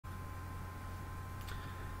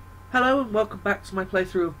Hello and welcome back to my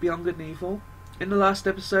playthrough of Beyond Good and Evil. In the last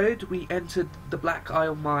episode we entered the Black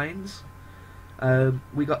Isle Mines.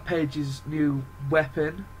 We got Paige's new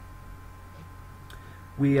weapon.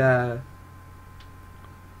 We cut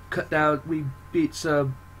down, we beat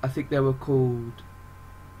some, I think they were called,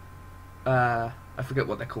 I forget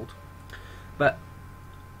what they're called. But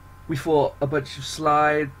we fought a bunch of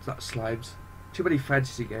slimes, too many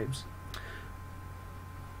fantasy games.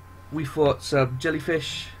 We fought some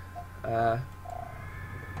jellyfish.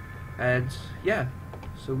 And yeah,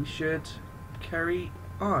 so we should carry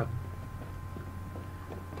on.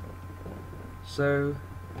 So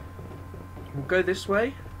we'll go this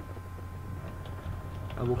way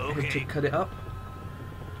and we'll hit to cut it up.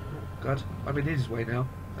 God, I'm in his way now.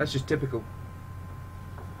 That's just typical.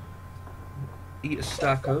 Eat a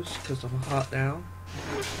Starkos because I'm a heart down.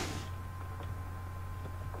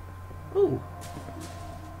 Ooh,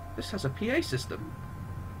 this has a PA system.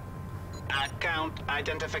 Account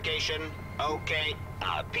identification. Okay.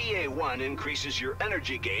 PA1 increases your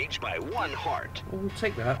energy gauge by 1 heart. Well, we'll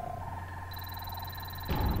take that.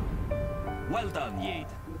 Well done, Yade.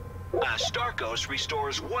 Starkos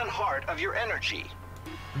restores 1 heart of your energy.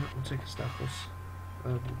 We'll take a Starkos.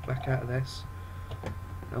 We'll back out of this.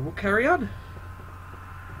 And we'll carry on.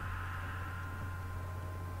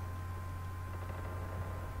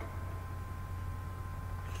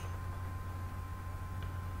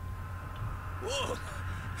 Whoa!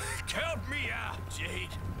 Count me out,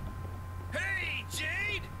 Jade. Hey,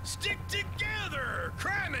 Jade! Stick together!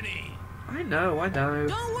 Criminy! I know.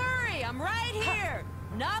 Don't worry, I'm right here.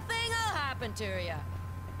 Nothing'll happen to you.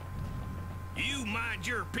 You mind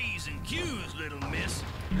your P's and Q's, little miss.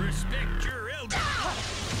 Respect your elders.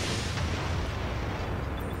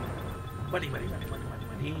 Money.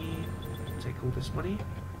 Take all this money.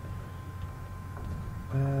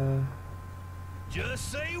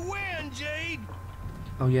 Just say when, Jade.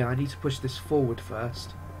 Oh yeah, I need to push this forward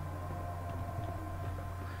first.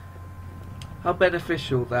 How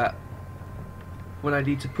beneficial that when I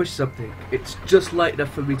need to push something, it's just light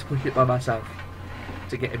enough for me to push it by myself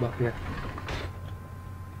to get him up here.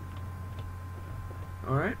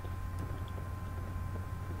 Alright.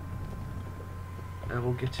 And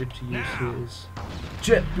we'll get him to use his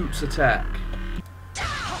Jet Boots attack.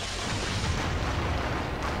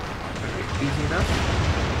 Very easy enough.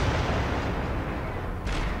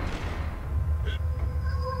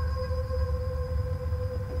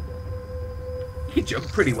 He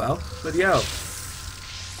jumped pretty well, but hell.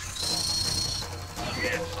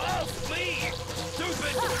 Get off me,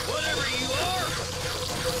 stupid whatever you are!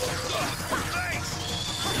 Thanks!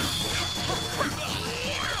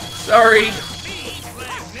 Sorry!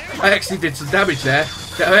 I actually did some damage there.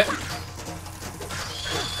 Damn it. You're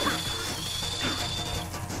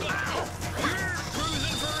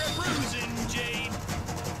cruising for a bruising, Jade.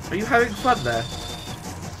 Are you having fun there?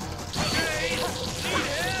 Jade,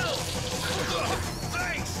 need help!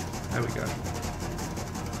 Thanks! There we go.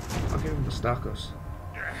 I'll give him the Starkos.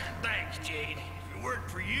 Thanks, Jade. If it weren't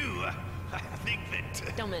for you, I think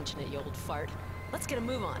that... Don't mention it, you old fart. Let's get a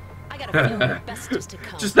move on. I got a feeling the best is to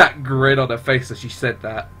come. Just that grin on her face as she said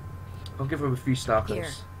that. I'll give him a few Starkos.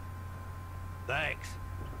 Here. Thanks.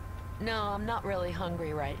 No, I'm not really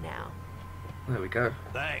hungry right now. There we go.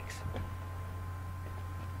 Thanks.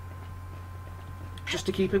 Just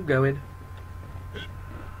to keep him going.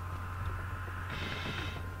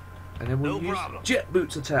 And then we'll No use problem. Jet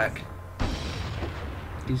Boots attack.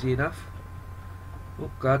 Easy enough.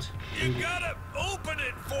 Oh god. You gotta open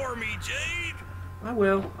it for me, Jade. I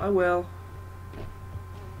will.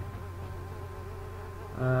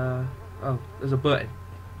 Oh, there's a button.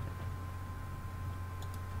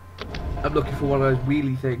 I'm looking for one of those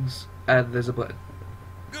wheelie things, and there's a button.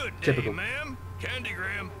 Good day, Typical. ma'am.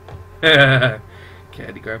 Candygram.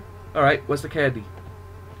 Candygram. Alright, where's the candy?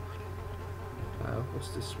 What's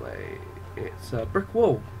this way? It's a brick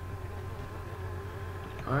wall.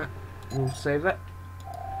 Alright, we'll save that.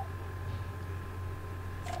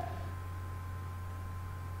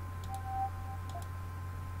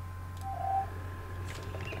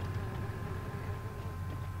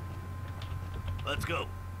 Let's go.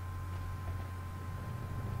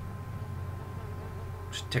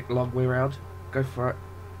 Just take the long way around. Go for it.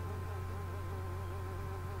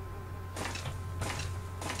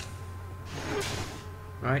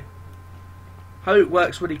 Right. How it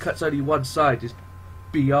works when he cuts only one side is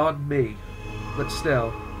beyond me. But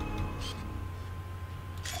still.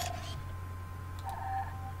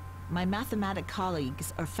 My mathematic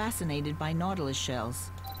colleagues are fascinated by nautilus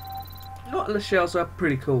shells. Nautilus shells are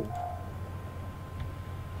pretty cool.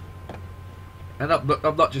 And I'm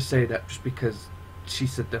not just saying that just because she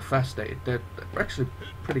said they're fascinated. They're actually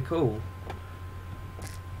pretty cool.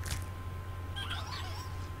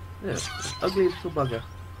 Yeah, ugly little bugger.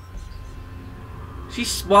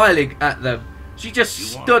 She's smiling at them. She just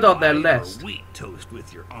You want stood on their pie or nest. wheat toast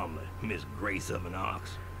with your omelet, Miss Grace of an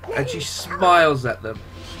Ox. And she smiles at them.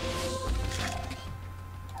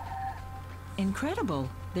 Incredible.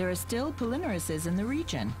 There are still Polymeruses in the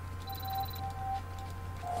region.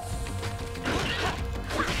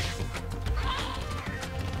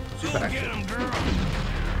 Super Go get action. him, girl.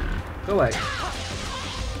 Go away.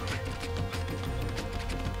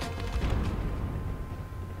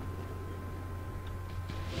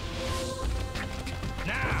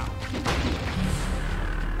 Now.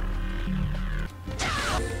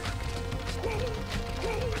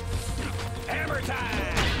 Hammer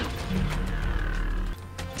time.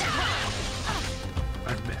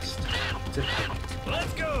 I missed. Typical.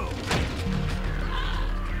 Let's go.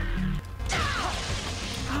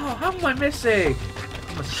 Oh, how am I missing?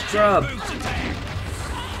 I'm a scrub. Boots attack.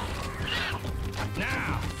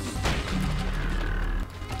 Now.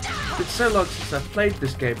 It's been so long since I've played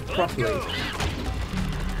this game Let's properly. go.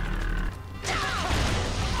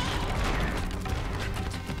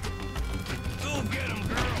 Go get him,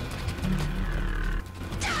 girl.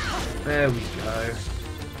 There we go.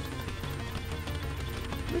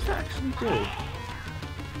 What does that actually do?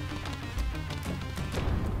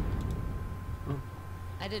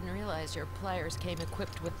 I didn't realize your pliers came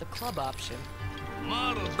equipped with the club option.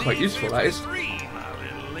 Model Quite D's useful, there that for is. 3, my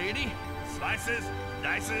little lady. Slices,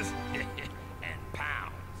 dices, and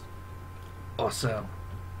pounds. Awesome.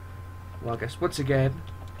 Well, I guess once again,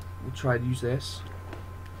 we'll try and use this.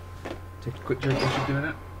 Take a quick drink while she's doing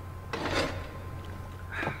it.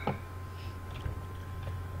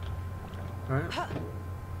 Right.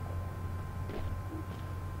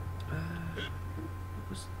 What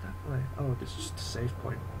was that way? Oh, this is just a save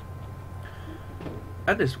point.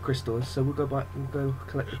 And there's crystals, so we'll go back. We'll go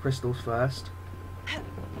collect the crystals first.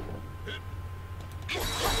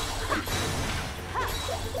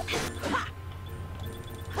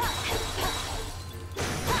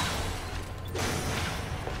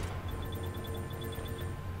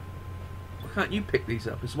 Why can't you pick these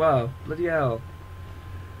up as well? Bloody hell.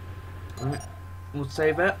 Right, we'll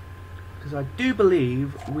save it, because I do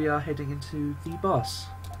believe we are heading into the boss.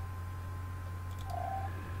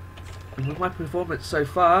 And with my performance so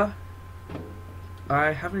far,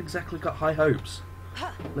 I haven't exactly got high hopes.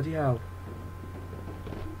 Bloody hell.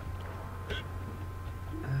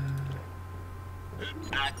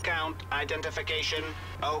 Account identification.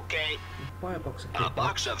 Okay. Buy a box of A kebabs.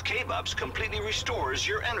 box of kebabs completely restores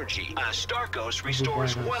your energy. A Starkos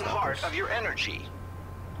restores buy those 1 heart Starkos. of your energy.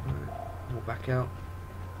 Right, we'll back out.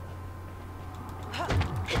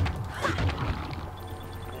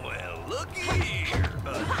 Well, looky here,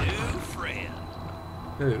 a new friend.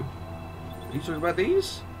 Who? Are you talking about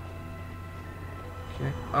these?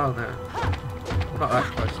 Okay. Oh no. We're not that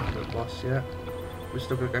close to the boss yet. We're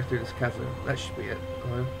still gonna go through this cavern. That should be it.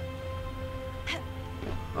 Hello.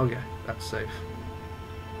 Oh yeah, that's safe.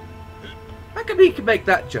 How come he can make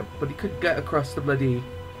that jump, but he couldn't get across the bloody...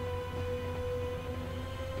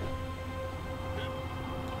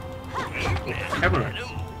 camera?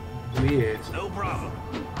 Weird. No problem.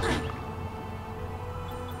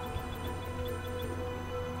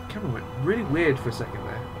 Camera went really weird for a second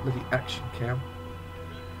there. Bloody action cam.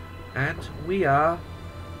 And we are...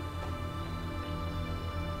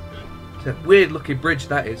 It's a weird looking bridge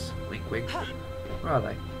that is. Wink wink. Where are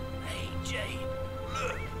they? Hey, Jade,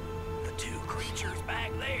 look. The 2 creatures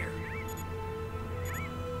back there.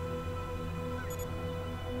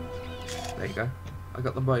 There you go. I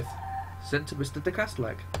got them both. Sent to Mr. de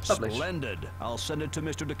Castellac. Publish. Splendid. I'll send it to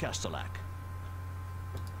Mr. de Castellac.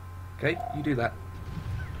 Okay, you do that.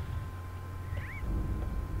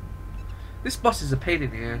 This boss is a pain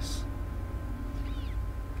in the ass.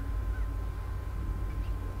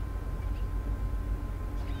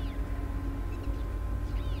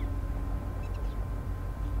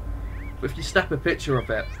 If you snap a picture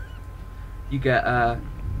of it, you get $2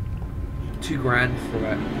 grand for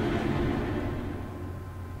it.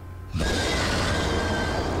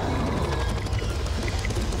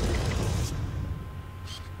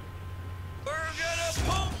 We're gonna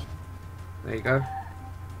pump. There you go.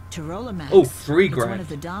 Tyrolomax. Oh, $3 It's one grand. of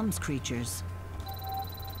the Dom's creatures.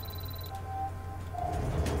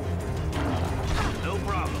 No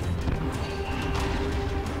problem.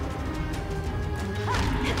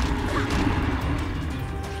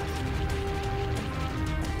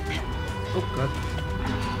 Oh god.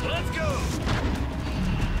 Let's go.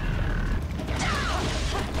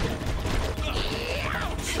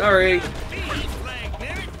 Sorry. Beef flesh.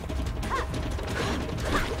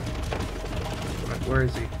 Where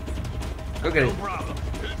is he? Go get No him. problem.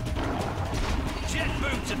 Jet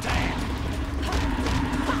boots attack.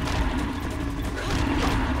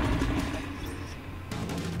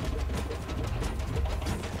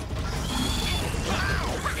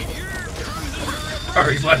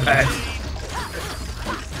 Sorry, my bad.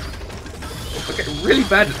 I'm getting really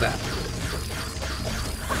bad at that.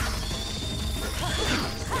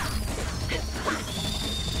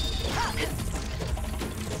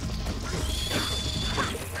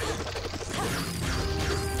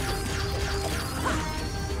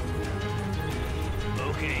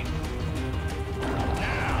 Okay.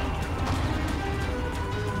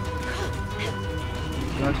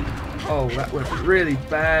 God. Oh, that went really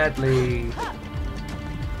badly.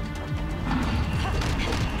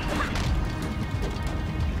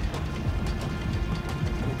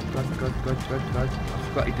 God. I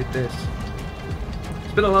forgot he did this.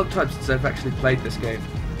 It's been a long time since I've actually played this game.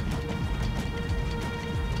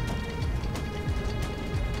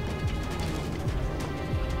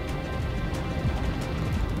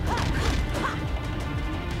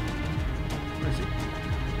 Where is he?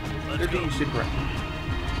 Let's Maybe go. you should break.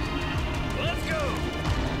 Let's go.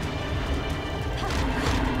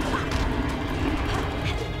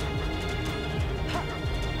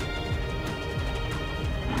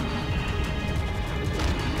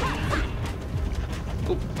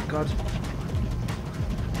 Oh, God.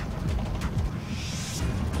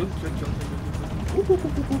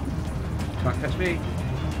 Can't catch me.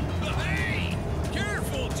 Hey,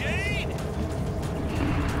 careful, Jade.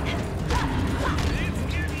 It's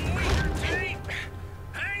getting weaker, Jade.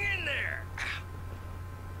 Hang in there.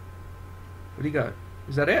 Where'd he go?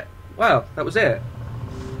 Is that it? Wow, that was it.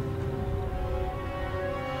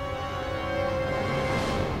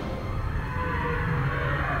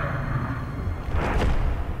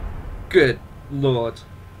 Good Lord.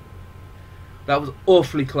 That was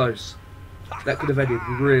awfully close. That could have ended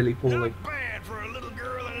really poorly. Not bad for a little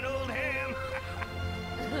girl and an old ham.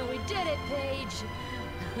 We did it, Paige.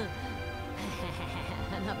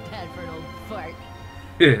 Not bad for an old fart.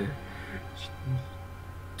 Yeah.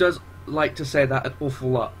 Does like to say that an awful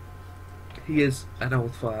lot. He is an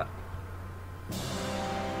old fart.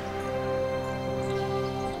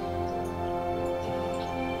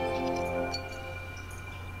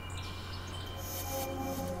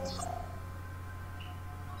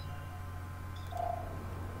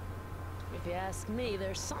 If you ask me,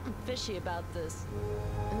 there's something fishy about this.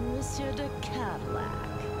 Monsieur de Cadillac.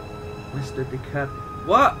 Mr. de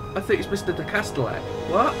What? I think it's Mr. de Castellac.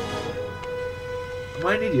 What? Am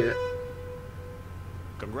I an idiot?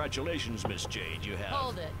 Congratulations, Miss Jade. You have.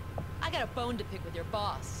 Hold it. I got a bone to pick with your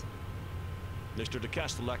boss. Mr. de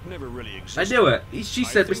Castellac never really I existed. knew it. She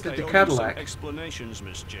said I think Mr. I de owe you Cadillac. some explanations,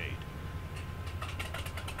 Miss Jade.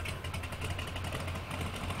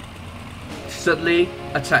 Suddenly,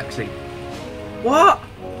 a taxi. What?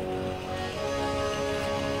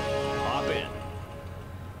 Hop in.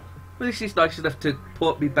 Well, this is nice enough to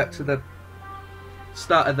port me back to the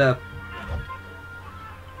start of the.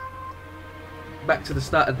 Back to the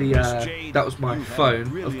start of the. Miss Jade, That was my you have phone, of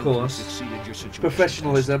brilliantly course. succeeded your situation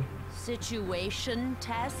Professionalism. Situation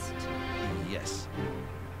test? Yes.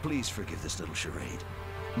 Please forgive this little charade.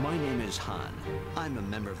 My name is Han. I'm a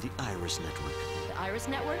member of the Iris Network. The Iris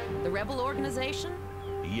Network? The rebel organization?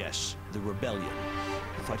 Yes, the rebellion.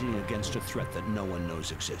 Fighting against a threat that no one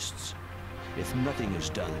knows exists. If nothing is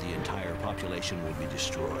done, the entire population will be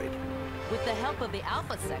destroyed. With the help of the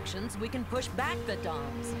Alpha sections, we can push back the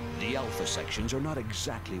DOMs. The Alpha sections are not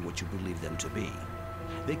exactly what you believe them to be.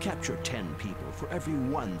 They capture 10 people for every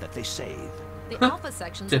one that they save. The Alpha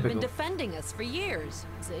sections have been Typical. defending us for years.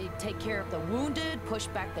 They take care of the wounded, push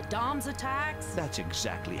back the DOMs attacks. That's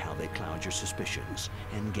exactly how they cloud your suspicions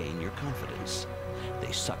and gain your confidence.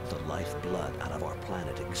 They suck the lifeblood out of our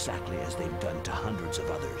planet exactly as they've done to hundreds of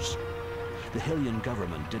others. The Hylian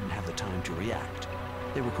government didn't have the time to react.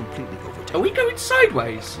 They were completely overtaken. Are we going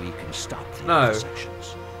sideways? We can stop the No. Alpha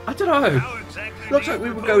sections. I don't know. How exactly Looks do you like we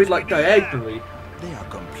were propose going like we do that? diagonally. They are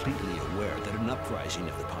completely aware that an uprising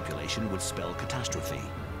of the population would spell catastrophe.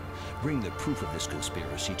 Bring the proof of this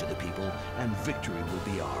conspiracy to the people, and victory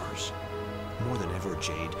will be ours. More than ever,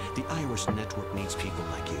 Jade, the Iris Network needs people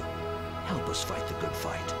like you. Help us fight the good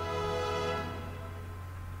fight.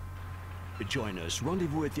 Join us.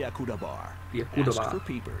 Rendezvous at the Akuda Bar. The Akuda Ask Bar. for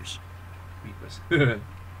peepers.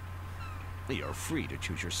 You're free to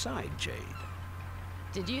choose your side, Jade.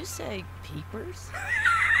 Did you say peepers?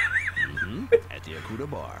 At the Akuda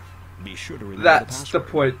Bar. Be sure to remember That's the the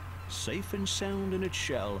password. point. Safe and sound in its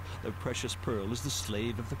shell, the precious pearl is the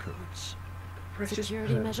slave of the currents. Precious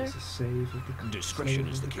Security pearl measure? is the save of the Discretion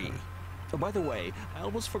slave is the of key. Oh, by the way, I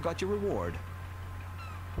almost forgot your reward.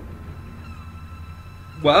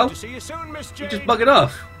 Well, To see you soon, Miss you're Jade. just bugging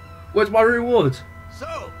off. Where's my reward?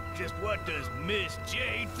 So, just what does Miss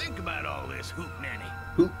Jade think about all this hootenanny?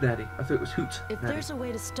 Hoot Nanny. I thought it was Hoot If Nanny. there's a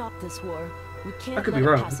way to stop this war, we I can't could let be it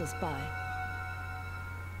wrong. pass us by.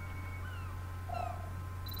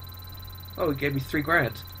 Oh, he gave me 3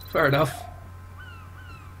 grand. Fair enough.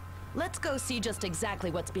 Let's go see just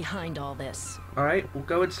exactly what's behind all this. Alright, we'll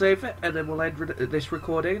go and save it, and then we'll end this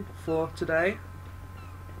recording for today.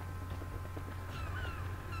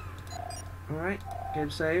 Alright, game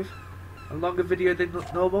save. A longer video than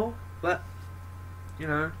normal, but, you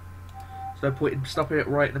know, there's no point in stopping it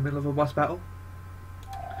right in the middle of a boss battle.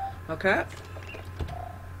 Okay.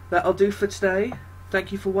 That'll do for today.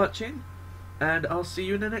 Thank you for watching, and I'll see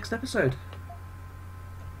you in the next episode.